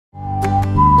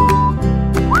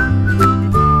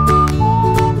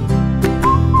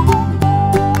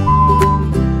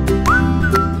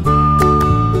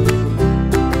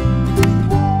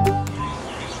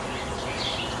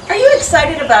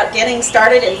about getting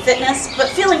started in fitness, but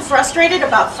feeling frustrated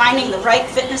about finding the right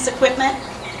fitness equipment?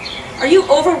 Are you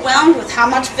overwhelmed with how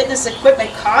much fitness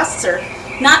equipment costs, or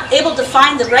not able to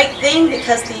find the right thing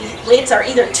because the weights are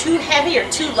either too heavy or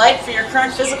too light for your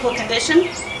current physical condition?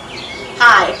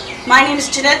 Hi, my name is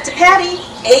Jeanette DePatie,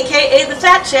 aka the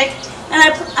Fat Chick, and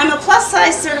I'm a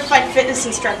plus-size certified fitness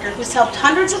instructor who's helped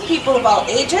hundreds of people of all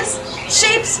ages,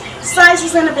 shapes,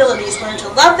 sizes, and abilities learn to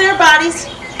love their bodies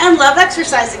and love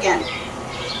exercise again.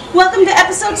 Welcome to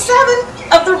episode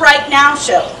 7 of the Right Now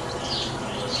Show.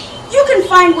 You can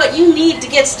find what you need to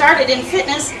get started in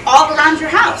fitness all around your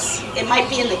house. It might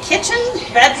be in the kitchen,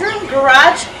 bedroom,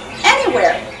 garage,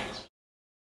 anywhere.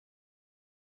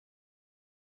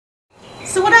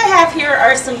 So what I have here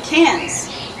are some cans.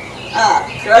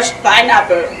 Crushed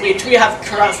pineapple, which we have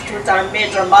crushed with our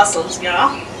major muscles,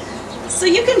 yeah? So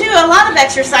you can do a lot of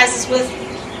exercises with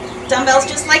dumbbells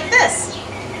just like this.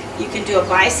 You can do a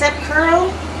bicep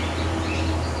curl.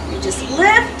 You just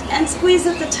lift and squeeze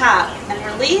at the top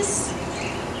and release.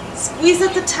 Squeeze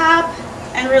at the top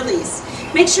and release.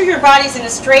 Make sure your body's in a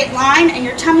straight line and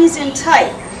your tummy's in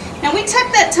tight. Now we tuck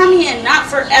that tummy in not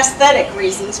for aesthetic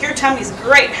reasons. Your tummy's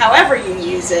great however you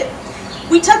use it.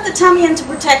 We tuck the tummy in to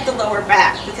protect the lower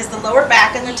back because the lower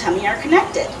back and the tummy are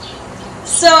connected.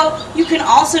 So you can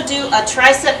also do a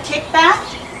tricep kickback,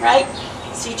 right?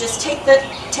 So you just take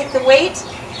the weight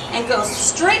and go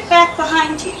straight back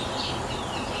behind you.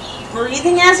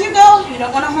 Breathing as you go, you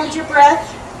don't want to hold your breath.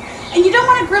 And you don't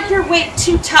want to grip your weight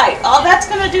too tight. All that's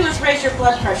going to do is raise your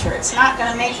blood pressure. It's not going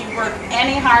to make you work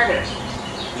any harder.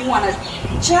 You want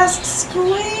to just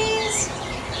squeeze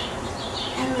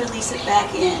and release it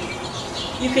back in.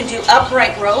 You can do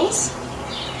upright rows.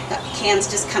 The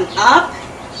cans just come up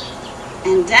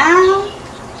and down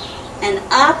and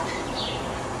up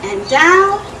and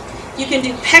down. You can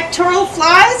do pectoral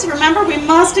flies. Remember, we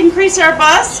must increase our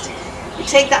bust. You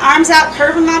take the arms out,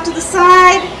 curve them out to the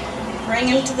side,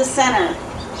 bring them to the center,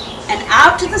 and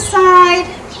out to the side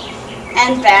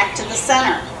and back to the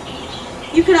center.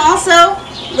 You can also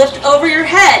lift over your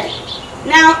head.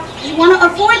 Now, you want to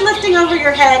avoid lifting over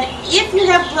your head if you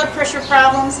have blood pressure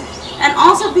problems, and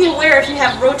also be aware if you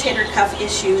have rotator cuff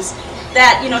issues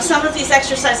that, some of these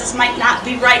exercises might not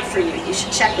be right for you. You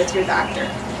should check with your doctor.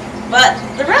 But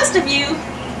the rest of you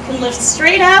can lift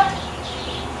straight up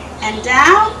and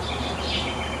down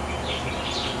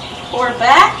or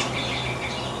back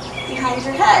behind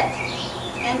your head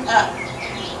and up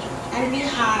and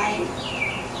behind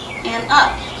and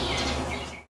up.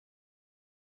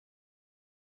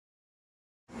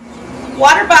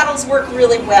 Water bottles work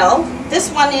really well.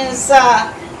 This one is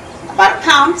about a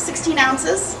pound, 16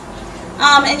 ounces.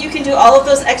 And you can do all of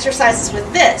those exercises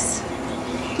with this.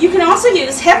 You can also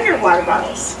use heavier water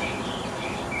bottles.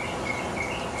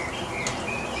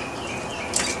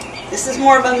 This is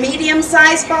more of a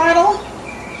medium-sized bottle.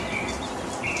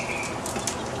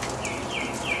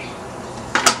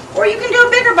 Or you can do a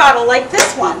bigger bottle like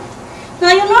this one.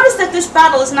 Now you'll notice that this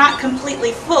bottle is not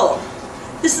completely full.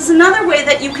 This is another way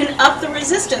that you can up the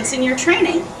resistance in your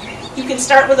training. You can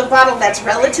start with a bottle that's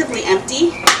relatively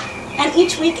empty, and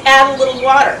each week add a little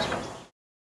water.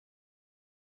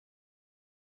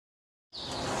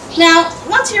 Now,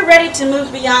 once you're ready to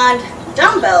move beyond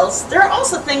dumbbells, there are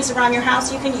also things around your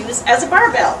house you can use as a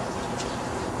barbell.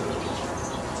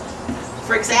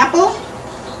 For example,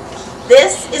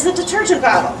 this is a detergent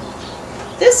bottle.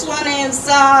 This one is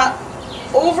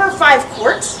over 5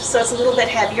 quarts, so it's a little bit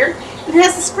heavier. And it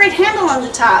has this great handle on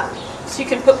the top, so you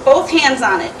can put both hands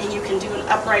on it and you can do an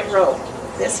upright row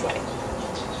this way.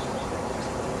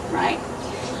 Right?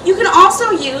 You can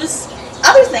also use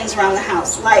other things around the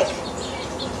house, like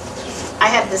I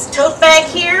have this tote bag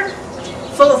here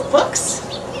full of books.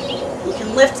 You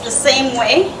can lift the same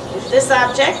way with this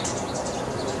object.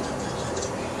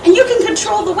 And you can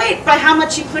control the weight by how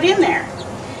much you put in there.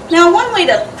 Now, one way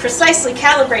to precisely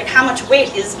calibrate how much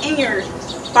weight is in your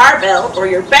barbell or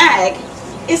your bag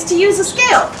is to use a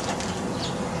scale.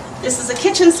 This is a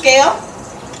kitchen scale.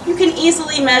 You can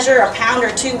easily measure a pound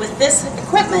or 2 with this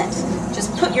equipment.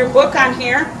 Just put your book on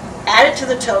here, add it to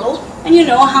the total, and you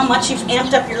know how much you've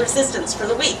amped up your resistance for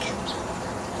the week.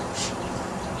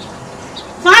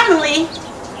 Finally,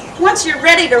 once you're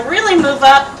ready to really move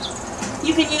up,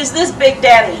 you can use this big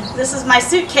daddy. This is my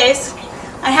suitcase.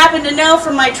 I happen to know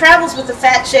from my travels with the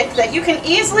Fat Chick that you can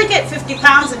easily get 50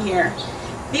 pounds in here.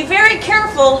 Be very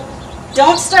careful.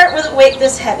 Don't start with a weight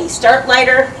this heavy. Start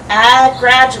lighter, add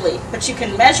gradually. But you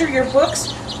can measure your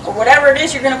books or whatever it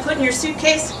is you're going to put in your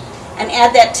suitcase and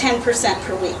add that 10%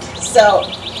 per week. So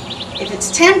if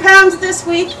it's 10 pounds this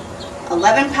week,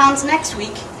 11 pounds next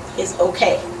week is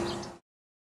okay.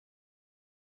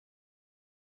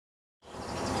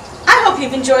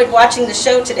 you've enjoyed watching the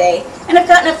show today and have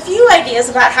gotten a few ideas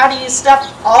about how to use stuff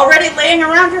already laying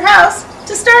around your house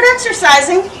to start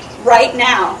exercising right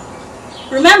now.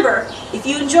 Remember, if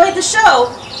you enjoyed the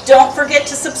show, don't forget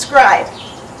to subscribe.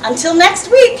 Until next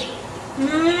week,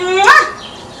 mwah!